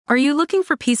Are you looking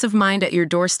for peace of mind at your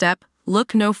doorstep?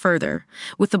 Look no further.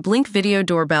 With the Blink Video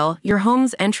Doorbell, your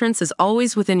home's entrance is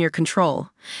always within your control.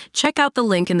 Check out the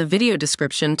link in the video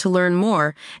description to learn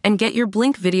more and get your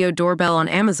Blink Video Doorbell on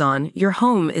Amazon. Your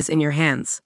home is in your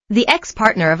hands. The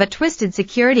ex-partner of a twisted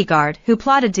security guard who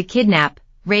plotted to kidnap,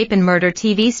 rape and murder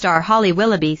TV star Holly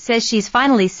Willoughby says she's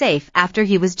finally safe after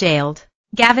he was jailed.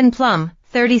 Gavin Plumb,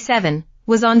 37,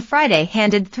 was on Friday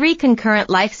handed 3 concurrent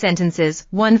life sentences,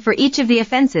 one for each of the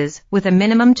offenses, with a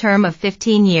minimum term of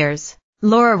 15 years.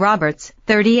 Laura Roberts,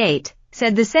 38,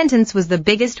 said the sentence was the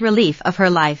biggest relief of her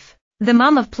life. The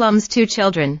mom of Plumb's 2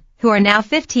 children, who are now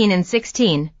 15 and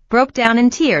 16, broke down in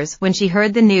tears when she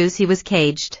heard the news he was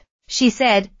caged. She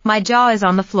said, "My jaw is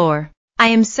on the floor. I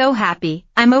am so happy,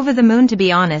 I'm over the moon to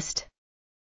be honest.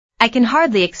 I can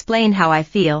hardly explain how I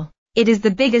feel. It is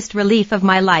the biggest relief of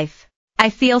my life. I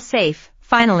feel safe,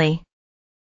 finally.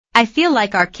 I feel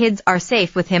like our kids are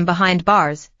safe with him behind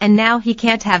bars, and now he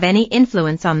can't have any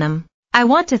influence on them. I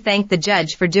want to thank the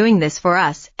judge for doing this for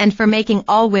us and for making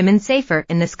all women safer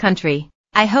in this country.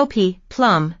 I hope he,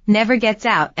 Plumb, never gets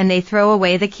out and they throw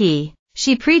away the key."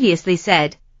 She previously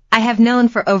said, "I have known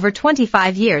for over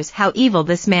 25 years how evil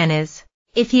this man is.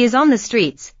 If he is on the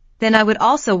streets, then I would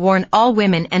also warn all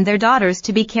women and their daughters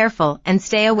to be careful and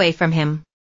stay away from him.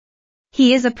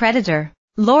 He is a predator."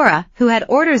 Laura, who had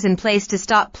orders in place to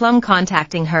stop Plumb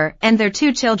contacting her and their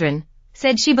 2 children,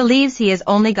 said she believes he has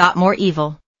only got more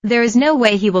evil. "There is no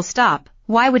way he will stop.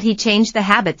 Why would he change the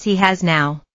habits he has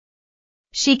now?"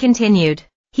 She continued,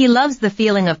 "He loves the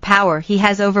feeling of power he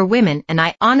has over women, and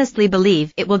I honestly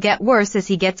believe it will get worse as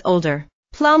he gets older."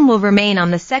 Plumb will remain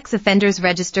on the sex offenders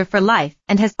register for life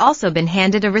and has also been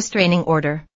handed a restraining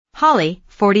order. Holly,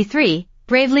 43,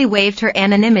 bravely waived her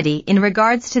anonymity in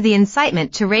regards to the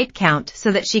incitement to rape count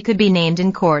so that she could be named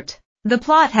in court. The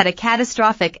plot had a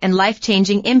catastrophic and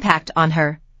life-changing impact on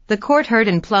her, the court heard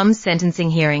in Plumb's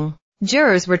sentencing hearing.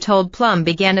 Jurors were told Plumb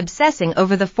began obsessing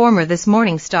over the former This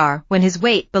Morning star when his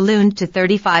weight ballooned to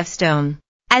 35 stone.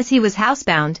 As he was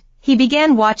housebound, he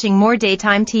began watching more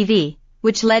daytime TV,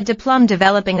 which led to Plumb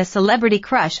developing a celebrity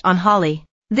crush on Holly.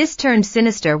 This turned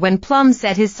sinister when Plumb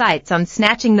set his sights on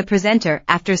snatching the presenter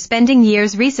after spending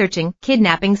years researching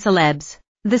kidnapping celebs.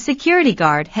 The security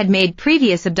guard had made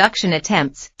previous abduction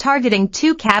attempts, targeting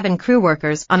 2 cabin crew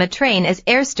workers on a train as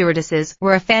air stewardesses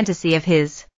were a fantasy of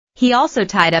his. He also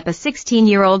tied up a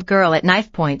 16-year-old girl at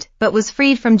knife point, but was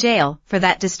freed from jail for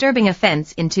that disturbing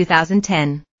offense in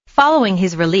 2010. Following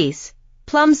his release,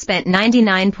 Plumb spent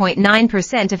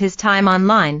 99.9% of his time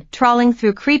online trawling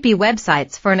through creepy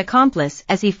websites for an accomplice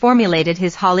as he formulated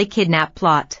his Holly kidnap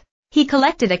plot. He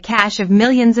collected a cache of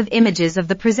millions of images of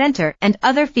the presenter and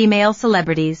other female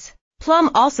celebrities.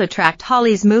 Plumb also tracked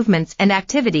Holly's movements and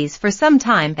activities for some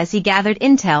time as he gathered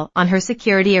intel on her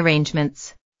security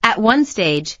arrangements. At one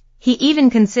stage, he even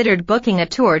considered booking a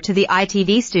tour to the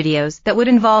ITV studios that would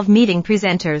involve meeting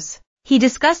presenters. He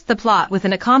discussed the plot with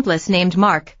an accomplice named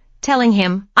Mark, telling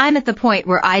him, "I'm at the point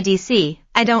where I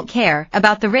don't care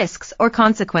about the risks or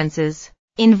consequences."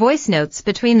 In voice notes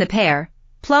between the pair,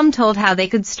 Plumb told how they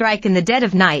could strike in the dead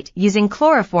of night using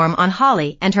chloroform on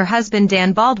Holly and her husband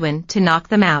Dan Baldwin to knock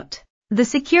them out. The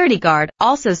security guard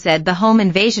also said the home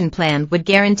invasion plan would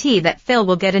guarantee that Phil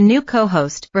will get a new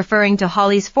co-host, referring to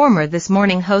Holly's former This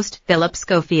Morning host Philip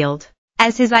Schofield.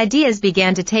 As his ideas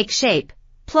began to take shape,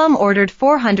 Plumb ordered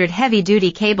 400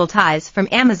 heavy-duty cable ties from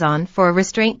Amazon for a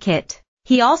restraint kit.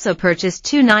 He also purchased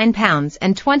 2 9-pound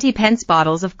and 20-pence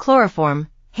bottles of chloroform,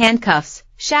 handcuffs,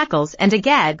 shackles and a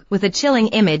gag with a chilling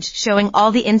image showing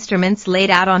all the instruments laid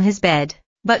out on his bed.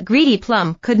 But greedy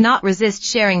Plumb could not resist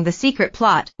sharing the secret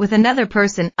plot with another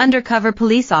person, undercover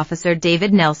police officer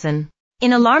David Nelson.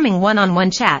 In alarming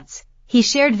one-on-one chats, he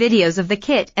shared videos of the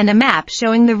kit and a map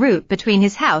showing the route between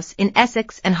his house in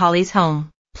Essex and Holly's home.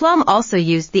 Plumb also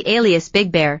used the alias Big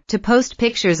Bear to post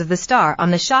pictures of the star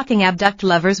on the Shocking Abduct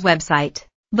Lovers website.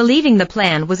 Believing the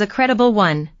plan was a credible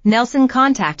one, Nelson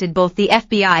contacted both the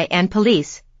FBI and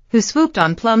police, who swooped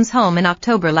on Plumb's home in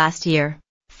October last year.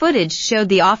 Footage showed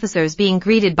the officers being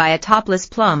greeted by a topless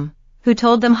Plumb, who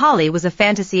told them Holly was a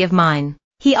fantasy of mine.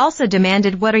 He also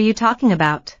demanded, "What are you talking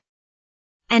about?"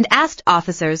 and asked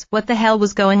officers what the hell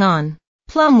was going on.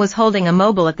 Plumb was holding a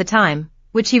mobile at the time,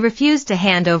 which he refused to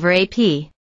hand over AP.